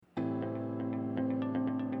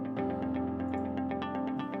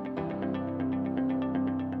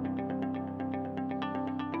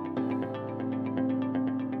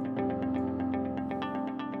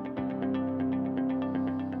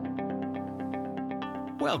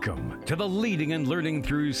Welcome to the Leading and Learning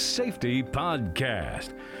Through Safety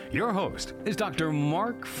podcast. Your host is Dr.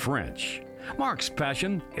 Mark French. Mark's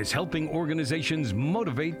passion is helping organizations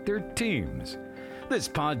motivate their teams. This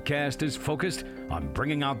podcast is focused on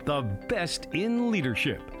bringing out the best in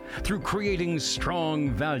leadership through creating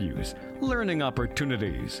strong values, learning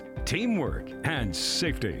opportunities, teamwork, and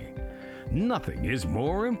safety. Nothing is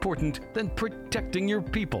more important than protecting your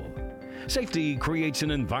people. Safety creates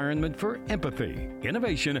an environment for empathy,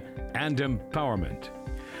 innovation, and empowerment.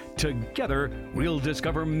 Together, we'll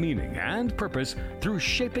discover meaning and purpose through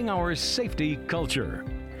shaping our safety culture.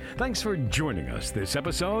 Thanks for joining us this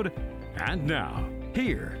episode. And now,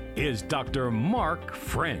 here is Dr. Mark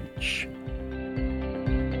French.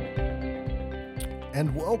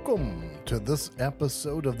 And welcome to this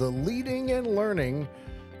episode of the Leading and Learning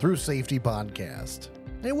Through Safety podcast.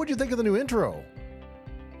 Hey, what'd you think of the new intro?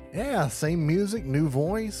 Yeah, same music, new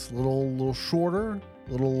voice, little shorter,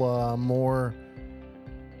 little more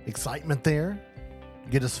excitement there.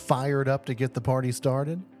 Get us fired up to get the party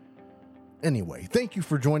started. Anyway, thank you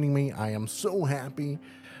for joining me. I am so happy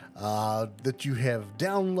that you have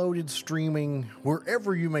downloaded, streaming,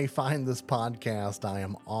 wherever you may find this podcast. I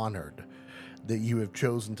am honored that you have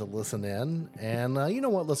chosen to listen in. And you know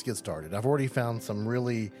what? Let's get started. I've already found some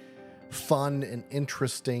really fun and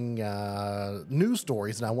interesting news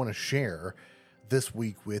stories that I want to share this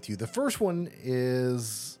week with you. The first one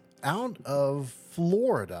is out of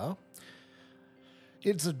Florida.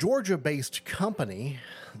 It's a Georgia-based company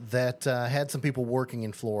that had some people working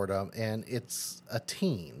in Florida, and it's a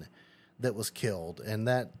teen that was killed. And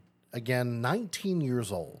that, again, 19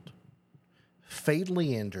 years old,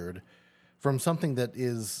 fatally injured from something that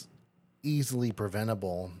is easily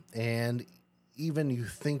preventable. And even you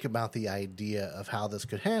think about the idea of how this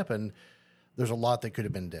could happen, there's a lot that could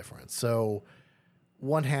have been different. So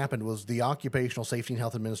what happened was the Occupational Safety and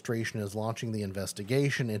Health Administration is launching the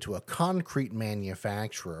investigation into a concrete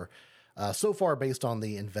manufacturer. So far, based on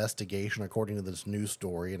the investigation, according to this news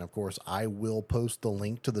story, and of course, I will post the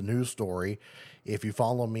link to the news story. If you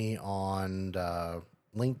follow me on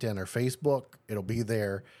LinkedIn or Facebook, it'll be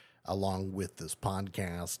there along with this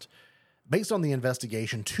podcast. Based on the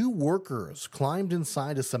investigation, 2 workers climbed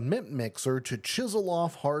inside a cement mixer to chisel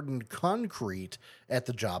off hardened concrete at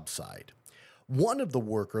the job site. One of the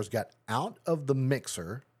workers got out of the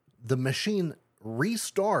mixer. The machine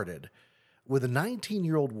restarted with a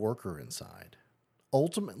 19-year-old worker inside,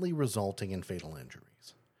 ultimately resulting in fatal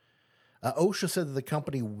injuries. OSHA said that the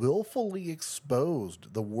company willfully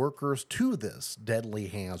exposed the workers to this deadly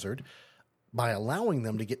hazard by allowing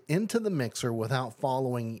them to get into the mixer without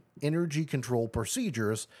following energy control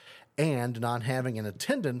procedures and not having an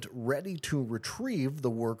attendant ready to retrieve the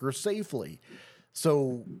worker safely.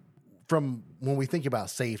 So from when we think about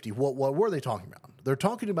safety, what were they talking about? They're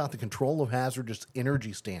talking about the Control of Hazardous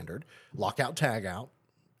Energy Standard, lockout tagout,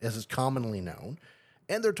 as is commonly known,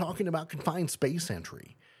 and they're talking about confined space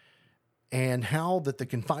entry and how that the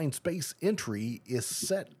confined space entry is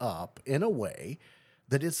set up in a way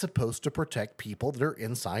that it's supposed to protect people that are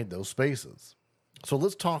inside those spaces. So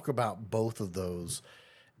let's talk about both of those.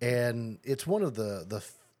 And it's one of the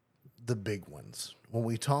big ones. When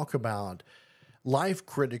we talk about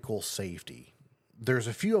life-critical safety, there's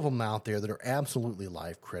a few of them out there that are absolutely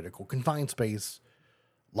life-critical. Confined space,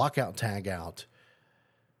 lockout, tagout,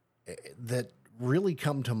 that really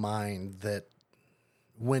come to mind that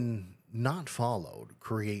when not followed,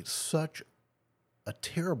 create such a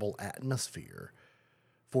terrible atmosphere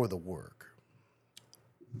for the work.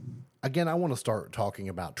 Again, I want to start talking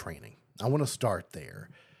about training. I want to start there.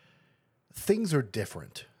 Things are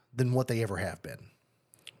different than what they ever have been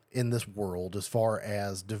in this world as far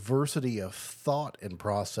as diversity of thought and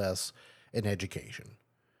process and education.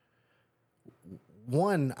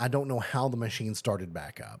 One, I don't know how the machine started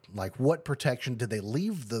back up. Like, what protection? Did they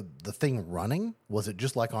leave the thing running? Was it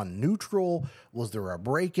just like on neutral? Was there a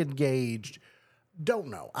brake engaged? Don't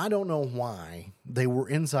know. I don't know why they were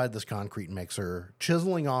inside this concrete mixer,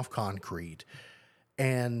 chiseling off concrete,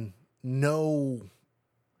 and no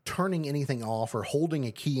turning anything off or holding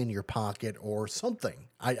a key in your pocket or something.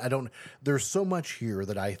 I don't, there's so much here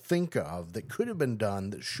that I think of that could have been done,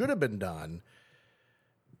 that should have been done,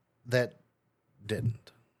 that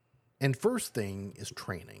didn't. And first thing is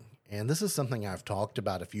training. And this is something I've talked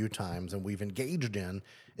about a few times and we've engaged in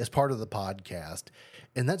as part of the podcast,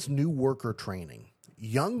 and that's new worker training.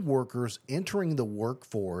 Young workers entering the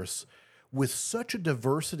workforce with such a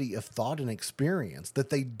diversity of thought and experience that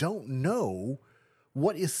they don't know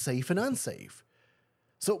what is safe and unsafe.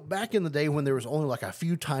 So back in the day when there was only like a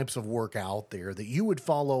few types of work out there that you would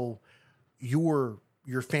follow your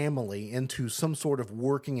your family into some sort of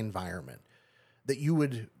working environment that you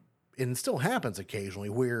would, and it still happens occasionally,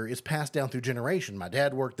 where it's passed down through generation. My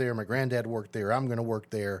dad worked there, my granddad worked there, I'm going to work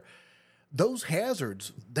there. Those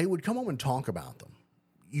hazards, they would come home and talk about them.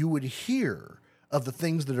 You would hear of the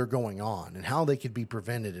things that are going on and how they could be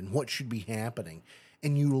prevented and what should be happening.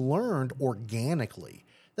 And you learned organically.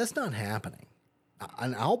 That's not happening.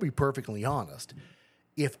 And I'll be perfectly honest.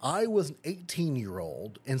 If I was an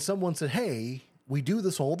 18-year-old and someone said, hey, we do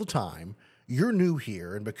this all the time, you're new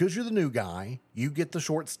here, and because you're the new guy, you get the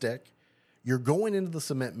short stick, you're going into the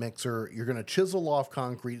cement mixer, you're going to chisel off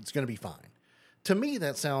concrete, it's going to be fine. To me,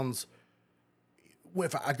 that sounds,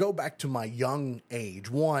 if I go back to my young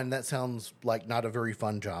age, one, that sounds like not a very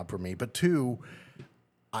fun job for me, but two,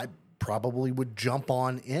 I probably would jump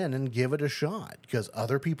on in and give it a shot because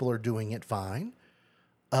other people are doing it fine.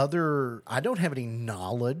 I don't have any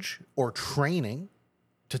knowledge or training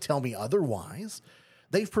to tell me otherwise.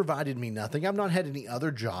 They've provided me nothing. I've not had any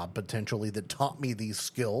other job potentially that taught me these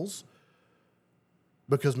skills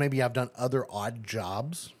because maybe I've done other odd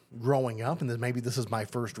jobs growing up and then maybe this is my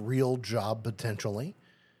first real job potentially.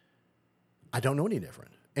 I don't know any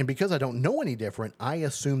different. And because I don't know any different, I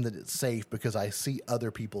assume that it's safe because I see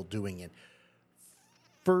other people doing it.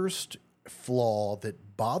 First flaw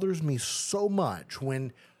that bothers me so much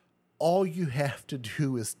when all you have to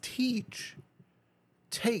do is teach.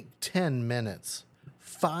 Take 10 minutes,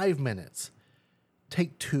 5 minutes,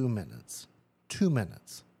 take 2 minutes,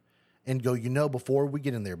 and go, before we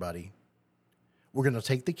get in there, buddy, we're going to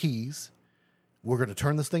take the keys. We're going to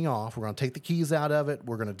turn this thing off. We're going to take the keys out of it.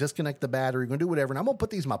 We're going to disconnect the battery. We're going to do whatever. And I'm going to put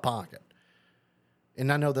these in my pocket.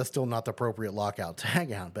 And I know that's still not the appropriate lockout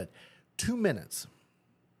tag out, but 2 minutes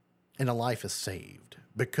and a life is saved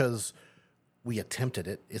because we attempted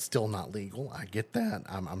it. It's still not legal. I get that.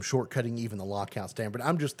 I'm shortcutting even the lockout standard.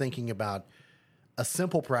 I'm just thinking about a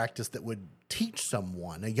simple practice that would teach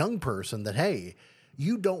someone, a young person, that, hey,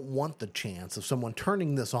 you don't want the chance of someone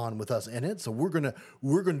turning this on with us in it. So we're gonna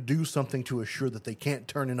do something to assure that they can't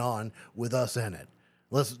turn it on with us in it.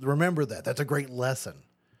 Let's remember that. That's a great lesson.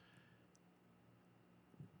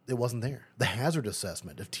 It wasn't there. The hazard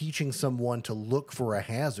assessment of teaching someone to look for a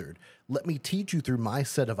hazard. Let me teach you through my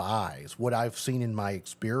set of eyes, what I've seen in my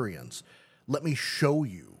experience. Let me show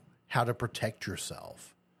you how to protect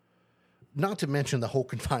yourself. Not to mention the whole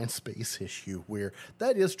confined space issue where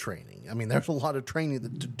that is training. I mean, there's a lot of training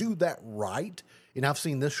to do that right. And I've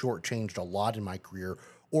seen this shortchanged a lot in my career,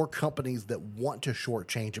 or companies that want to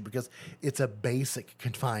shortchange it because it's a basic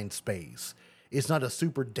confined space. It's not a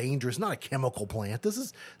super dangerous, not a chemical plant. This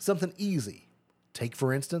is something easy. Take,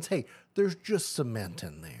 for instance, hey, there's just cement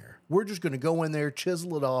in there. We're just going to go in there,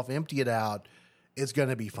 chisel it off, empty it out. It's going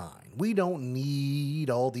to be fine. We don't need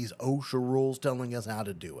all these OSHA rules telling us how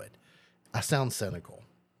to do it. I sound cynical.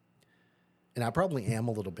 And I probably am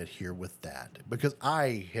a little bit here with that because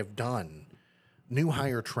I have done new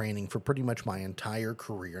hire training for pretty much my entire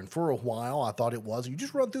career. And for a while, I thought it was, you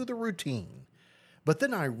just run through the routine. But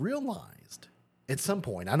then I realized at some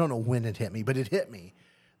point, I don't know when it hit me, but it hit me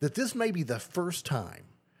that this may be the first time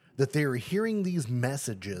that they're hearing these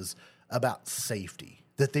messages about safety,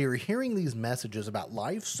 that they are hearing these messages about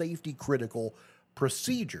life safety critical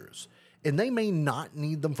procedures. And they may not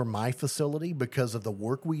need them for my facility because of the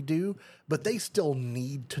work we do, but they still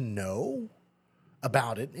need to know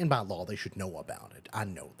about it. And by law, they should know about it. I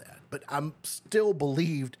know that. But I'm still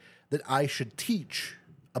believed that I should teach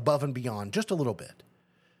above and beyond just a little bit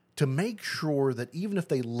to make sure that even if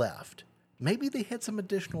they left, maybe they had some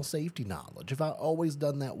additional safety knowledge. Have I always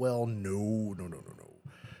done that well? No.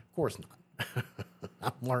 Of course not.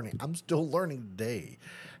 I'm still learning today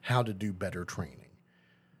how to do better training.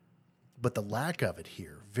 But the lack of it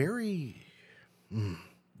here, very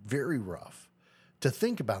rough. To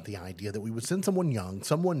think about the idea that we would send someone young,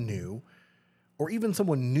 someone new, or even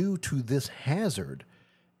someone new to this hazard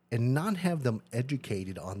and not have them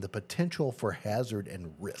educated on the potential for hazard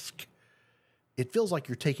and risk. It feels like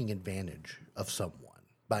you're taking advantage of someone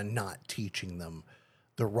by not teaching them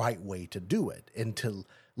the right way to do it and to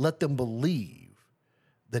let them believe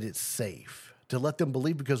that it's safe, to let them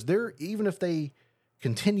believe because even if they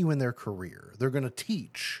continue in their career, they're going to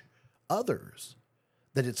teach others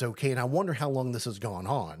that it's okay. And I wonder how long this has gone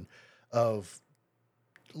on of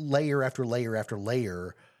layer after layer after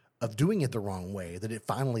layer of doing it the wrong way, that it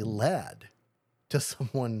finally led to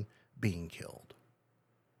someone being killed,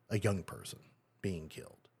 a young person being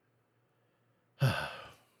killed.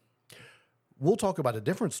 We'll talk about a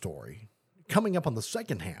different story coming up on the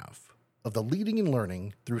second half of the Leading and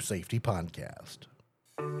Learning Through Safety podcast.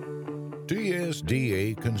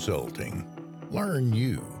 TSDA Consulting. Learn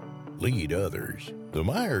you, lead others. The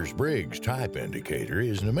Myers-Briggs Type Indicator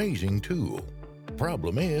is an amazing tool.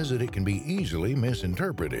 Problem is that it can be easily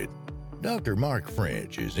misinterpreted. Dr. Mark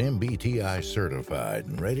French is MBTI certified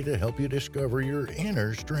and ready to help you discover your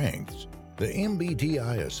inner strengths. The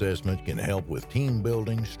MBTI assessment can help with team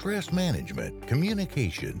building, stress management,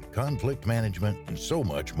 communication, conflict management, and so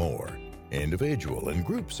much more. Individual and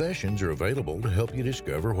group sessions are available to help you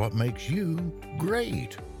discover what makes you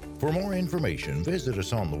great. For more information, visit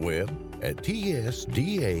us on the web at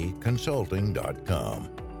tsdaconsulting.com.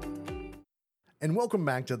 And welcome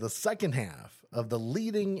back to the second half of the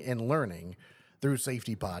Leading and Learning Through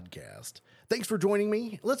Safety podcast. Thanks for joining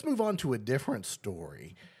me. Let's move on to a different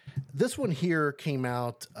story. This one here came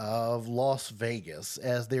out of Las Vegas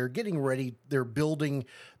as they're getting ready. They're building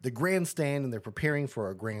the grandstand and they're preparing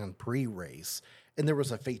for a Grand Prix race. And there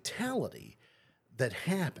was a fatality that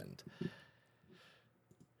happened.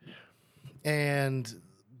 And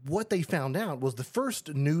what they found out was the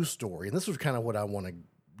first news story, and this was kind of what I want to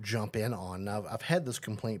jump in on. I've had this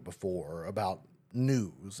complaint before about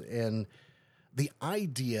news and the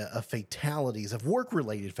idea of fatalities, of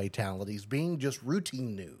work-related fatalities, being just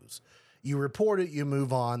routine news. You report it, you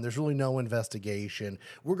move on. There's really no investigation.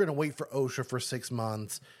 We're going to wait for OSHA for 6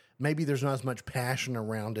 months. Maybe there's not as much passion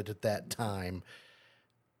around it at that time.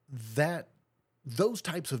 Those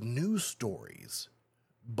types of news stories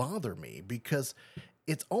bother me because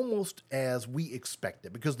it's almost as we expect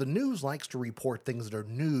it, because the news likes to report things that are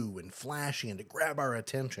new and flashy and to grab our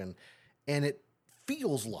attention. And it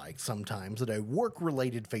feels like sometimes that a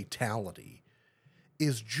work-related fatality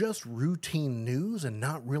is just routine news and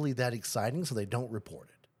not really that exciting, so they don't report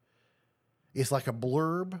it. It's like a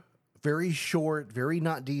blurb, very short, very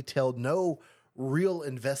not detailed, no real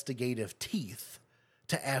investigative teeth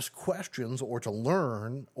to ask questions or to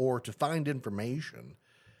learn or to find information.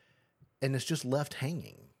 And it's just left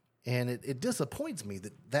hanging. And it disappoints me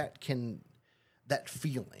that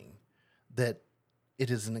feeling that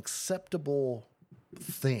it is an acceptable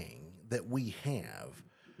thing that we have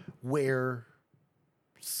where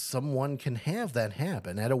someone can have that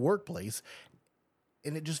happen at a workplace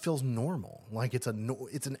and it just feels normal. Like it's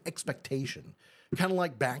an expectation. Kind of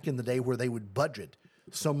like back in the day where they would budget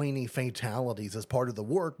so many fatalities as part of the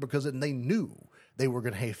work because then they knew they were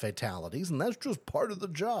going to have fatalities, and that's just part of the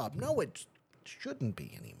job. No, it shouldn't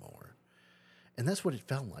be anymore. And that's what it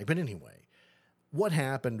felt like. But anyway, what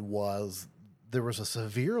happened was there was a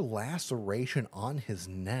severe laceration on his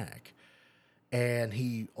neck, and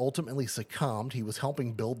he ultimately succumbed. He was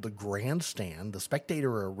helping build the grandstand, the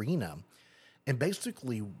spectator arena. And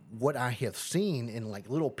basically what I have seen in like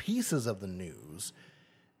little pieces of the news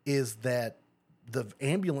is that the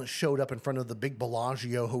ambulance showed up in front of the big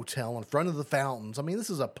Bellagio hotel, in front of the fountains. I mean, this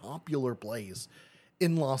is a popular place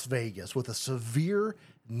in Las Vegas with a severe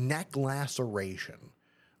neck laceration,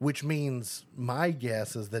 which means my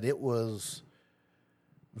guess is that it was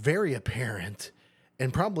very apparent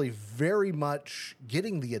and probably very much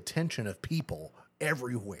getting the attention of people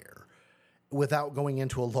everywhere without going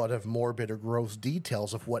into a lot of morbid or gross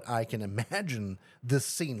details of what I can imagine this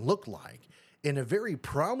scene looked like. In a very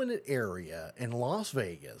prominent area in Las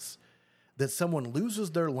Vegas, that someone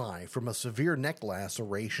loses their life from a severe neck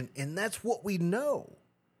laceration, and that's what we know.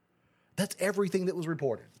 That's everything that was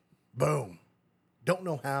reported. Boom. Don't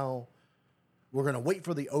know how. We're going to wait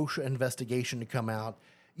for the OSHA investigation to come out.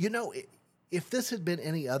 You know, if this had been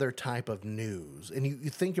any other type of news, and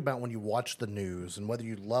you think about when you watch the news, and whether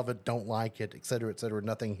you love it, don't like it, et cetera,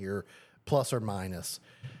 nothing here, plus or minus.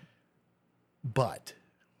 But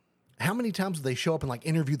how many times do they show up and like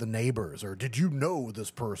interview the neighbors, or did you know this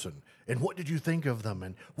person and what did you think of them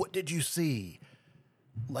and what did you see?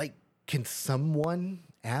 Like, can someone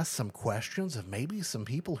ask some questions of maybe some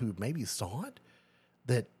people who maybe saw it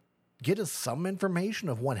that get us some information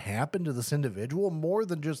of what happened to this individual more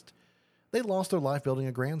than just they lost their life building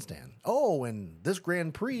a grandstand? Oh, and this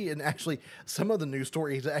Grand Prix, and actually some of the news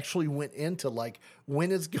stories actually went into like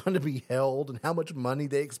when it's going to be held and how much money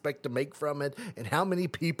they expect to make from it and how many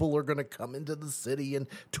people are going to come into the city and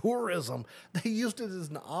tourism. They used it as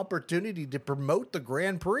an opportunity to promote the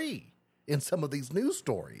Grand Prix in some of these news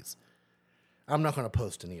stories. I'm not going to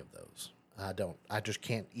post any of those. I just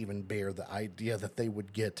can't even bear the idea that they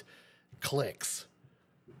would get clicks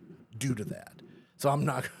due to that. So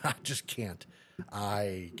I just can't,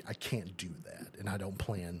 I can't do that, and I don't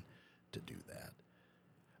plan to do that.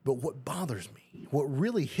 But what bothers me, what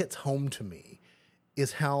really hits home to me,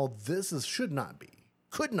 is how this could not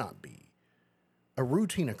be a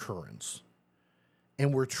routine occurrence,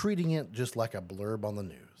 and we're treating it just like a blurb on the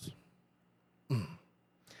news.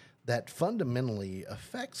 That fundamentally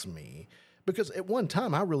affects me, because at one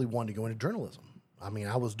time I really wanted to go into journalism. I mean,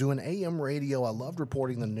 I was doing AM radio. I loved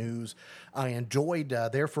reporting the news. I enjoyed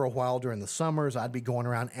there for a while during the summers. I'd be going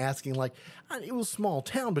around asking, it was a small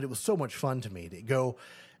town, but it was so much fun to me to go.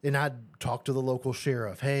 And I'd talk to the local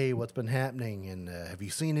sheriff. Hey, what's been happening? And have you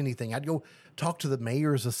seen anything? I'd go talk to the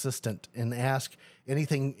mayor's assistant and ask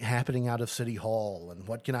anything happening out of City Hall and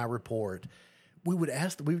what can I report? We would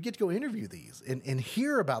get to go interview these and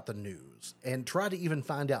hear about the news and try to even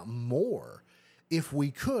find out more if we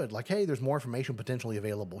could. Like, hey, there's more information potentially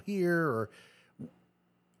available here. Or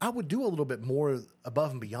I would do a little bit more above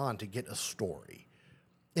and beyond to get a story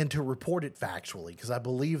and to report it factually, because I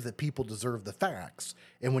believe that people deserve the facts.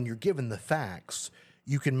 And when you're given the facts,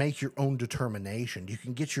 you can make your own determination. You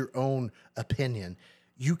can get your own opinion.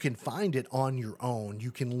 You can find it on your own.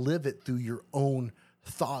 You can live it through your own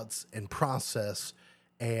thoughts and process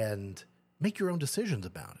and make your own decisions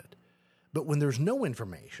about it. But when there's no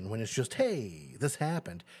information, when it's just, hey, this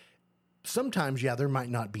happened, sometimes, there might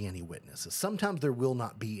not be any witnesses. Sometimes there will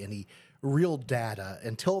not be any real data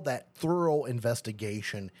until that thorough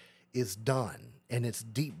investigation is done and it's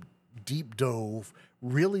deep dove,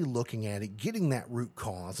 really looking at it, getting that root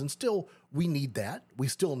cause. And still, we need that. We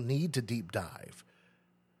still need to deep dive.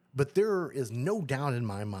 But there is no doubt in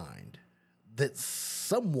my mind that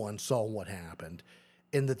someone saw what happened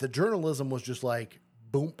and that the journalism was just like,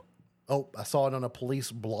 boom, oh, I saw it on a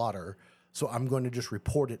police blotter, so I'm going to just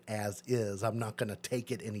report it as is. I'm not going to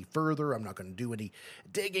take it any further. I'm not going to do any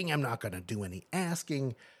digging. I'm not going to do any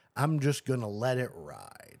asking. I'm just going to let it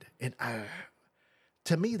ride. And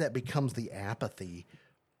to me, that becomes the apathy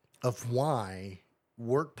of why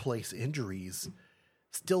workplace injuries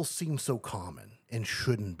still seem so common and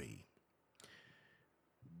shouldn't be.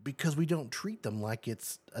 Because we don't treat them like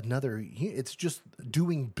it's just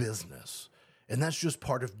doing business. And that's just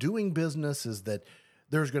part of doing business, is that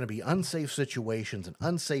there's going to be unsafe situations and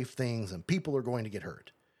unsafe things and people are going to get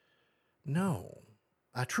hurt. No,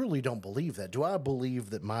 I truly don't believe that. Do I believe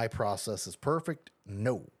that my process is perfect?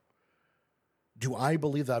 No. Do I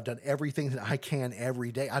believe that I've done everything that I can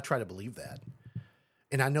every day? I try to believe that.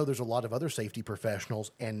 And I know there's a lot of other safety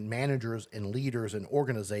professionals and managers and leaders and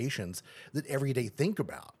organizations that every day think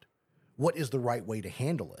about what is the right way to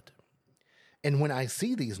handle it. And when I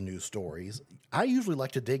see these news stories, I usually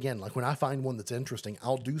like to dig in. Like when I find one that's interesting,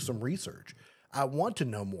 I'll do some research. I want to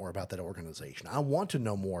know more about that organization. I want to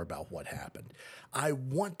know more about what happened. I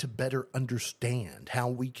want to better understand how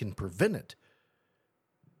we can prevent it.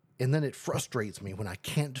 And then it frustrates me when I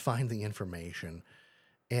can't find the information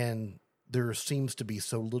and there seems to be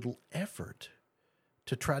so little effort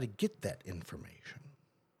to try to get that information.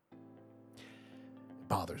 It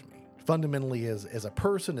bothers me. Fundamentally, as a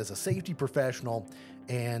person, as a safety professional,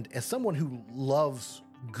 and as someone who loves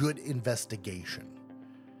good investigation.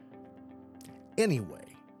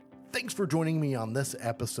 Anyway, thanks for joining me on this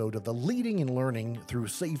episode of the Leading and Learning Through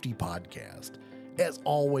Safety podcast. As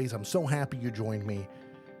always, I'm so happy you joined me.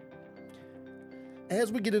 As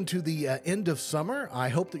we get into the end of summer, I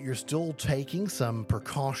hope that you're still taking some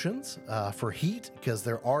precautions for heat, because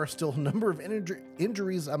there are still a number of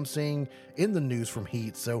injuries I'm seeing in the news from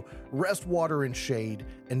heat. So rest, water, and shade.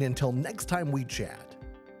 And until next time we chat,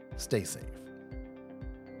 stay safe.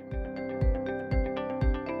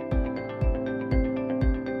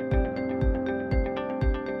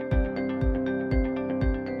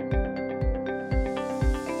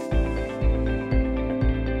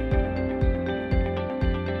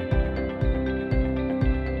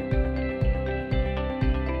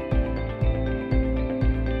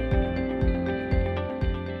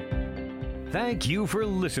 Thank you for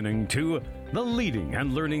listening to the Leading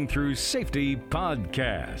and Learning Through Safety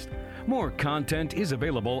podcast. More content is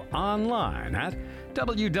available online at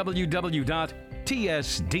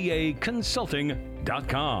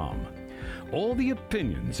www.tsdaconsulting.com. All the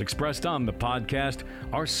opinions expressed on the podcast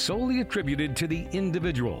are solely attributed to the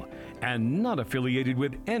individual and not affiliated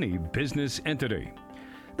with any business entity.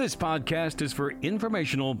 This podcast is for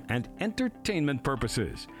informational and entertainment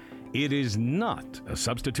purposes. It is not a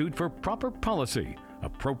substitute for proper policy,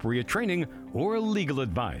 appropriate training, or legal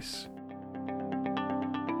advice.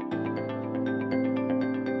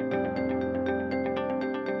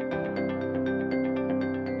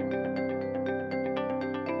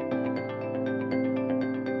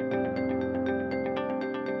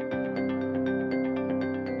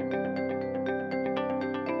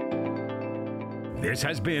 This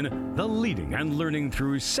has been the Leading and Learning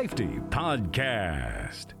Through Safety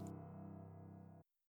podcast.